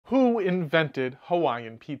invented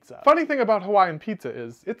Hawaiian pizza? Funny thing about Hawaiian pizza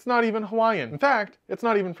is, it's not even Hawaiian. In fact, it's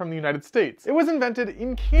not even from the United States. It was invented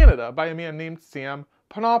in Canada by a man named Sam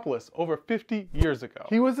Panopoulos over 50 years ago.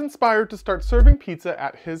 He was inspired to start serving pizza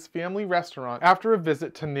at his family restaurant after a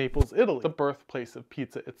visit to Naples, Italy, the birthplace of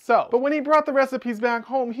pizza itself. But when he brought the recipes back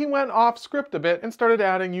home, he went off script a bit and started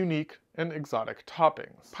adding unique and exotic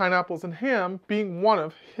toppings. Pineapples and ham being one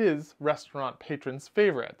of his restaurant patrons'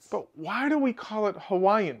 favorites. But why do we call it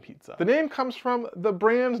Hawaiian pizza? The name comes from the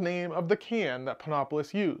brand name of the can that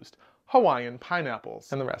Panopoulos used, Hawaiian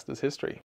Pineapples, and the rest is history.